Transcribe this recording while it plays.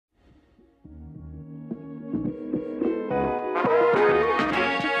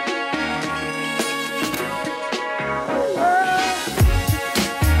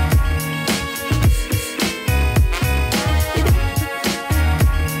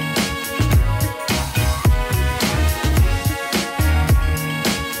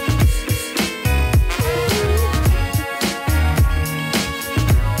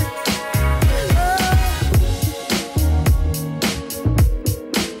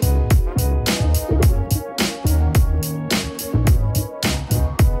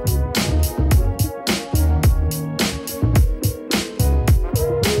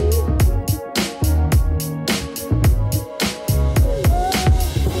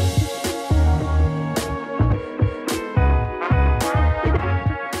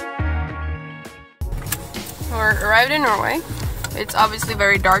arrived in Norway. It's obviously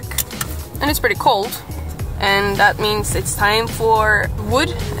very dark and it's pretty cold, and that means it's time for wood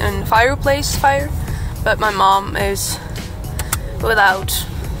and fireplace fire, but my mom is without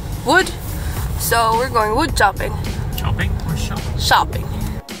wood, so we're going wood chopping. Chopping or shopping? Shopping.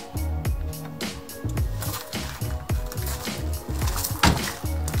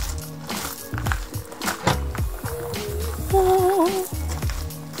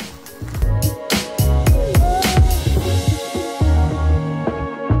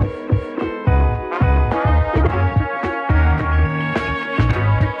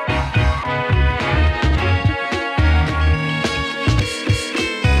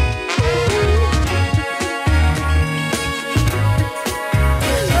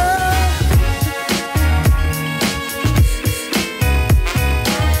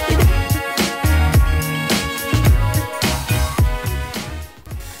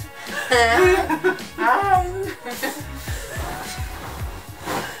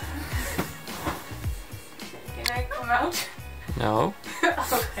 Can I come out? No.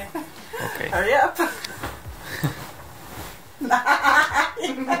 Okay. Okay. Hurry up.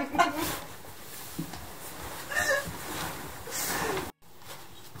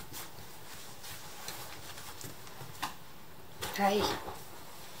 Hi.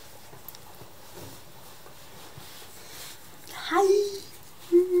 Hi.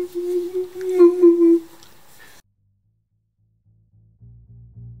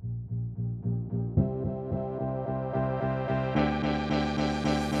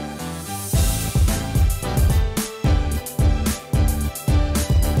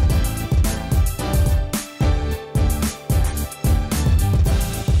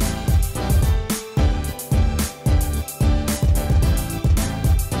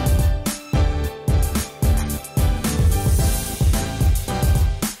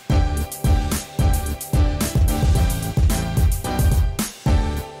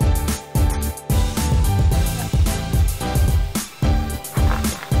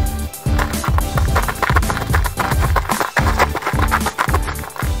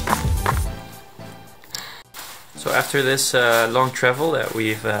 So after this long travel that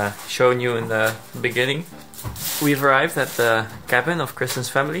we've shown you in the beginning, we've arrived at the cabin of Kristin's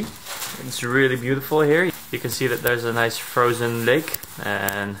family. It's really beautiful here. You can see that there's a nice frozen lake,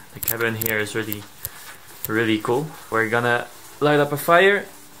 and the cabin here is really cool. We're gonna light up a fire,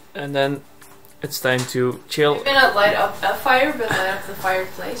 and then it's time to chill. We're gonna light up a fire, but light up the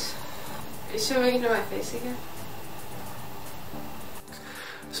fireplace. Are you zooming into my face again?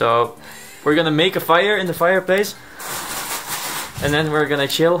 So we're gonna make a fire in the fireplace, and then we're gonna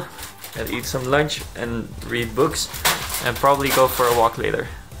chill and eat some lunch and read books and probably go for a walk later.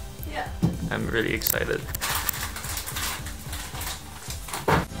 Yeah. I'm really excited.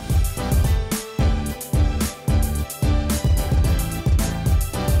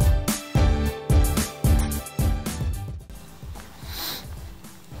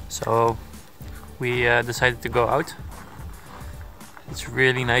 So we decided to go out. It's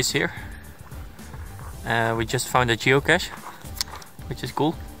really nice here. We just found a geocache, which is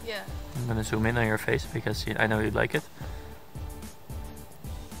cool. Yeah. I'm gonna zoom in on your face because I know you'd like it.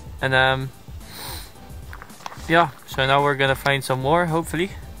 And yeah, so now we're gonna find some more,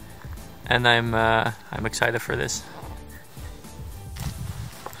 hopefully. And I'm excited for this.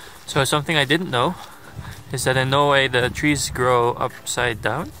 So something I didn't know is that in Norway the trees grow upside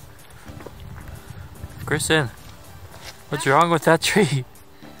down. Kristin, what's wrong with that tree?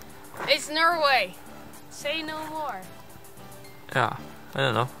 It's Norway. Say no more. Yeah, I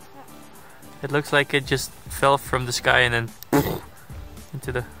don't know. It looks like it just fell from the sky and then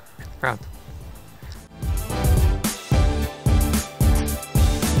into the ground.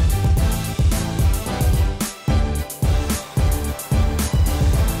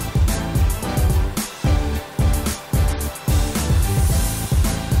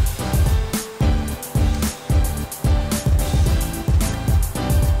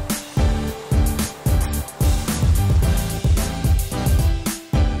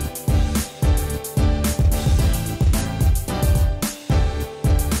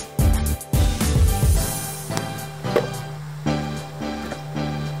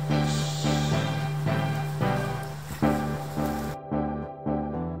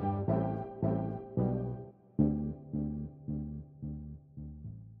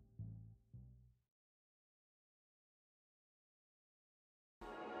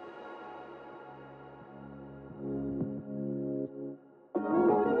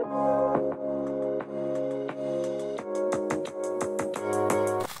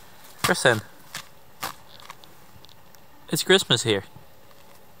 Kristin, it's Christmas here.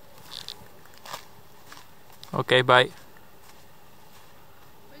 Okay, bye.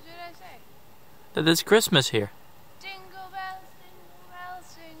 What did I say? That it's Christmas here. Jingle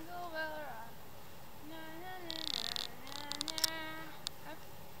bells, jingle bell rock. Na na na na na na.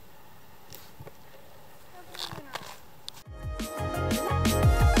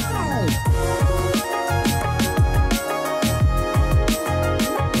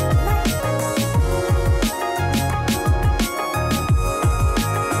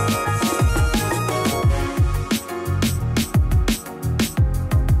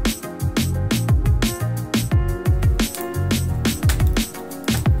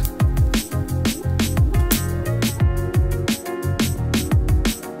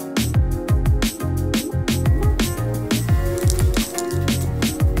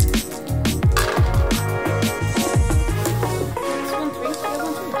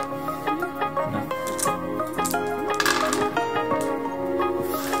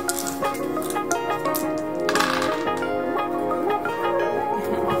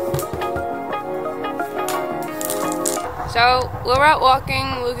 So we're out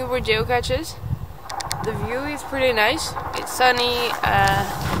walking, looking for geocaches. The view is pretty nice. It's sunny.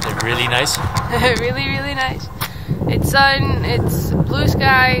 They're really nice. really, really nice. It's sun. It's blue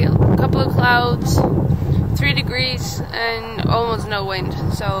sky. A couple of clouds. 3 degrees and almost no wind.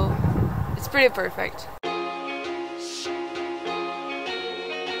 So it's pretty perfect.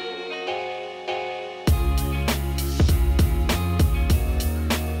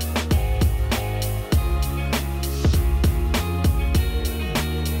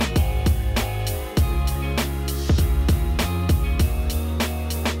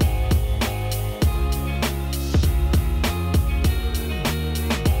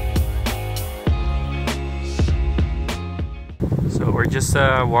 We're just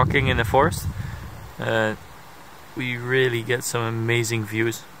walking in the forest. We really get some amazing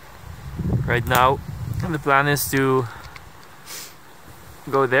views right now, and the plan is to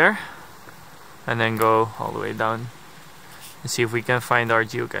go there and then go all the way down and see if we can find our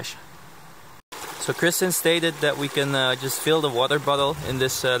geocache. So Kristin stated that we can just fill the water bottle in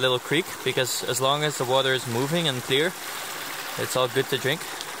this little creek, because as long as the water is moving and clear, it's all good to drink,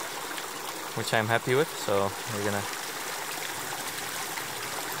 which I'm happy with. So we're gonna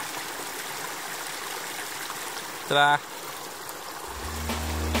ta-da!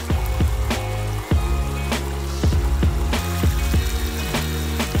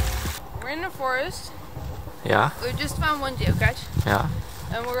 We're in the forest. Yeah. We just found one geocache. Yeah.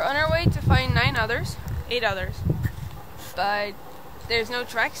 And we're on our way to find 8 others. But there's no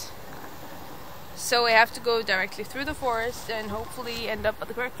tracks. So we have to go directly through the forest and hopefully end up at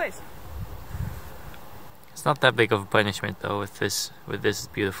the correct place. It's not that big of a punishment though with this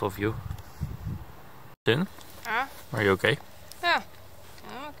beautiful view. Kristin? Are you okay? Yeah,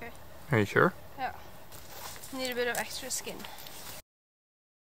 I'm okay. Are you sure? Yeah. Need a bit of extra skin.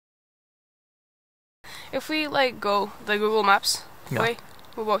 If we like go the Google Maps way,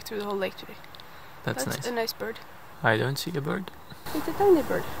 we'll walk through the whole lake today. That's nice. A nice bird. I don't see a bird. It's a tiny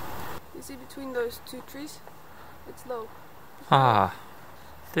bird. You see between those 2 trees? It's low. Ah,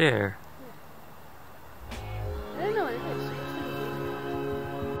 there. Yeah. I don't know what it is.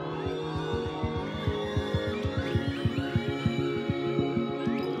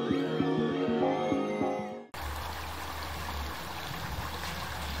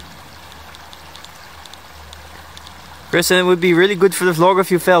 Kristin, it would be really good for the vlog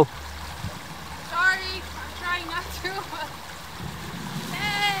if you fell. Sorry, I'm trying not to.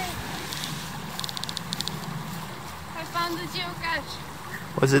 Hey! I found the geocache.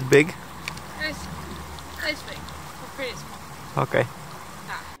 Was it big? It's big. It's pretty small. Okay.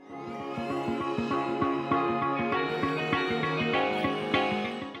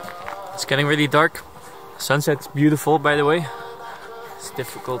 It's getting really dark. Sunset's beautiful, by the way. It's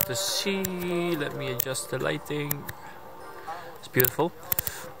difficult to see. Let me adjust the lighting. It's beautiful.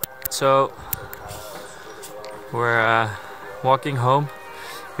 So we're walking home.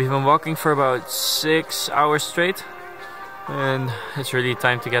 We've been walking for about 6 hours straight, and it's really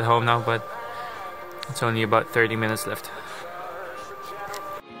time to get home now, but it's only about 30 minutes left.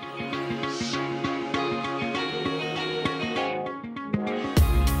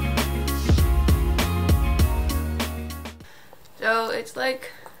 So it's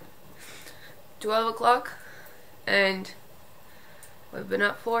like 12 o'clock and we've been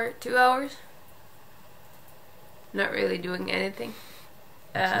up for 2 hours. Not really doing anything.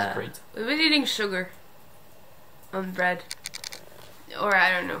 This is great. We've been eating sugar on bread. Or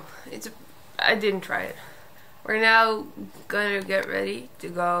I don't know. I didn't try it. We're now gonna get ready to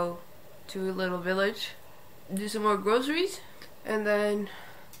go to a little village, do some more groceries, and then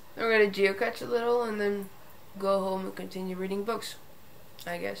we're gonna geocache a little and then go home and continue reading books,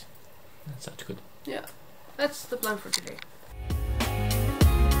 I guess. That sounds good. Yeah, that's the plan for today.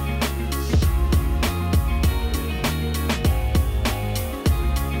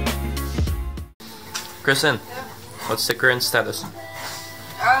 Kristin, Yeah. what's the current status?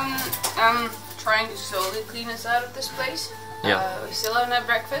 I'm trying to slowly clean us out of this place. Yeah. We still haven't had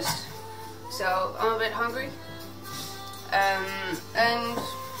breakfast, so I'm a bit hungry. And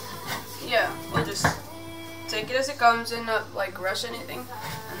yeah, we'll just take it as it comes and not like rush anything,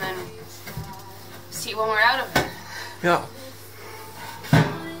 and then see when we're out of it. Yeah.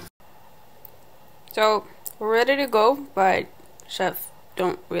 So we're ready to go, but Sjef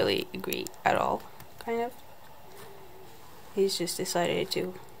don't really agree at all, kind of. He's just decided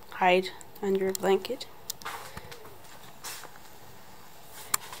to hide under a blanket.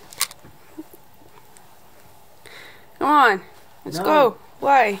 Come on, let's go.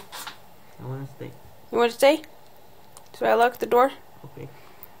 Why? I want to stay. You want to stay? So I lock the door? Okay.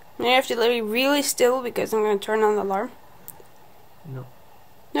 Now you have to be really still because I'm going to turn on the alarm. No.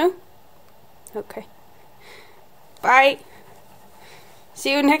 No? Okay. Bye.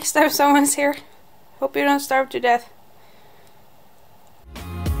 See you next time someone's here. Hope you don't starve to death.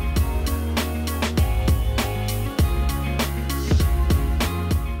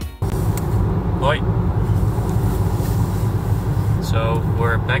 Hoi. So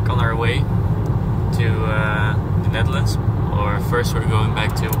we're back on our way to the Netherlands. Or first we're going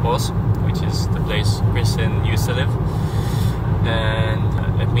back to Os, which is the place Kristin used to live.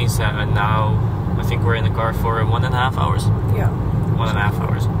 And it means that now I think we're in the car for 1.5 hours. Yeah. 1.5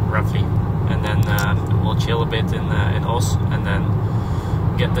 hours, roughly. And then we'll chill a bit in Os, and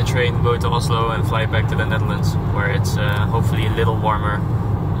then get the train, go to Oslo, and fly back to the Netherlands, where it's hopefully a little warmer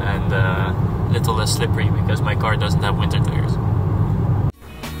and a little less slippery, because my car doesn't have winter tires.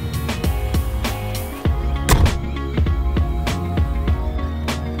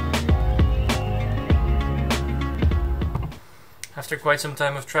 After quite some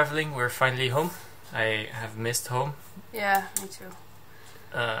time of traveling, we're finally home. I have missed home. Yeah, me too.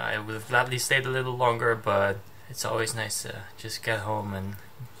 I would have gladly stayed a little longer, but it's always nice to just get home and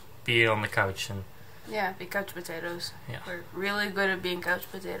be on the couch. And Yeah, be couch potatoes. Yeah. We're really good at being couch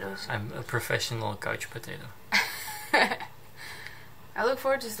potatoes. I'm a professional couch potato. I look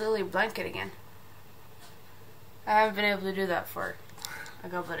forward to stealing a blanket again. I haven't been able to do that for a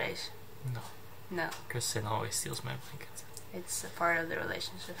couple of days. No, No, Kristin always steals my blankets. it's a part of the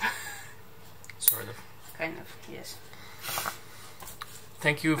relationship. Sort of. Kind of, yes.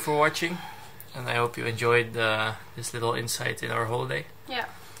 Thank you for watching, and I hope you enjoyed this little insight in our holiday. Yeah.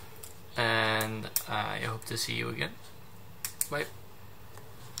 And I hope to see you again. Bye.